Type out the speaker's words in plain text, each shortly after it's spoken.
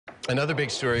Another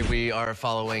big story we are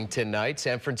following tonight.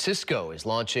 San Francisco is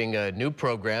launching a new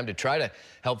program to try to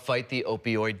help fight the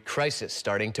opioid crisis.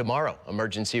 Starting tomorrow,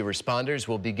 emergency responders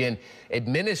will begin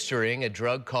administering a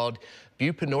drug called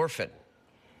buprenorphine.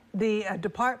 The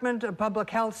Department of Public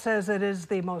Health says it is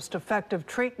the most effective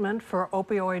treatment for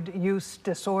opioid use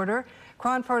disorder.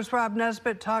 KRON 4's Rob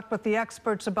Nesbitt talked with the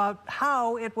experts about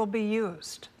how it will be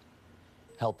used.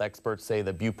 Health experts say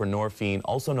that buprenorphine,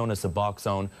 also known as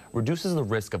Suboxone, reduces the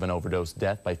risk of an overdose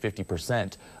death by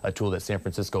 50%, a tool that San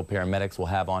Francisco paramedics will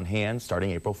have on hand starting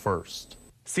April 1st.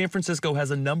 San Francisco has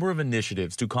a number of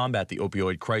initiatives to combat the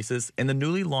opioid crisis, and the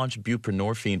newly launched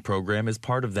buprenorphine program is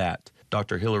part of that.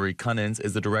 Dr. Hillary Cunnins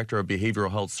is the director of behavioral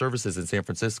health services in San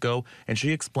Francisco, and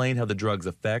she explained how the drug's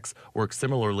effects work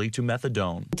similarly to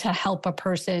methadone. To help a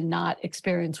person not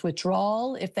experience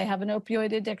withdrawal if they have an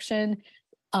opioid addiction,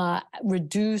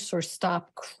 reduce or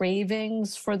stop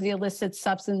cravings for the illicit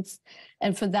substance.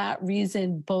 And for that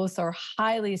reason, both are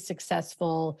highly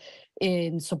successful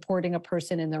in supporting a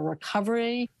person in their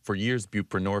recovery. For years,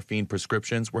 buprenorphine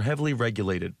prescriptions were heavily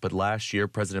regulated, but last year,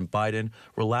 President Biden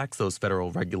relaxed those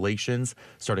federal regulations.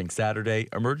 Starting Saturday,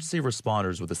 emergency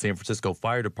responders with the San Francisco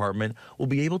Fire Department will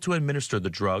be able to administer the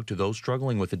drug to those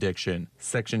struggling with addiction.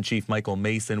 Section Chief Michael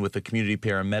Mason with the Community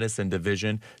Paramedicine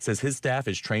Division says his staff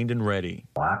is trained and ready.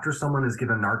 After someone is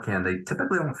given Narcan, they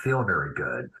typically don't feel very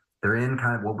good. They're in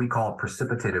kind of what we call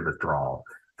precipitated withdrawal.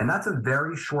 And that's a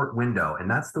very short window, and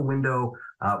that's the window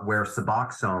where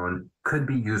Suboxone could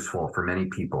be useful for many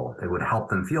people. It would help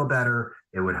them feel better,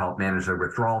 it would help manage their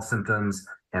withdrawal symptoms,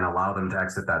 and allow them to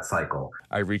exit that cycle.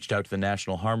 I reached out to the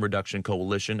National Harm Reduction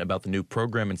Coalition about the new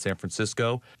program in San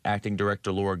Francisco. Acting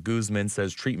Director Laura Guzman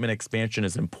says treatment expansion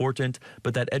is important,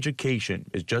 but that education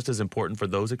is just as important for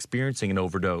those experiencing an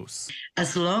overdose.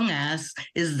 As long as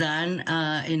it's done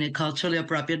in a culturally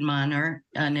appropriate manner,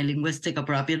 in a linguistic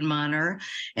appropriate manner,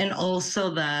 and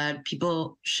also that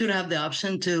people should have the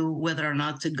option to whether or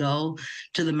not to go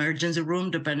to the emergency room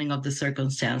depending on the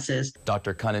circumstances.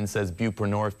 Dr. Cunnins says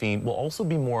buprenorphine will also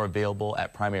be more available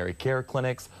at primary care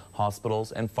clinics,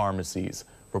 hospitals, and pharmacies.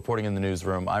 Reporting in the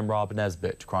newsroom, I'm Rob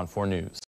Nesbitt, KRON 4 News.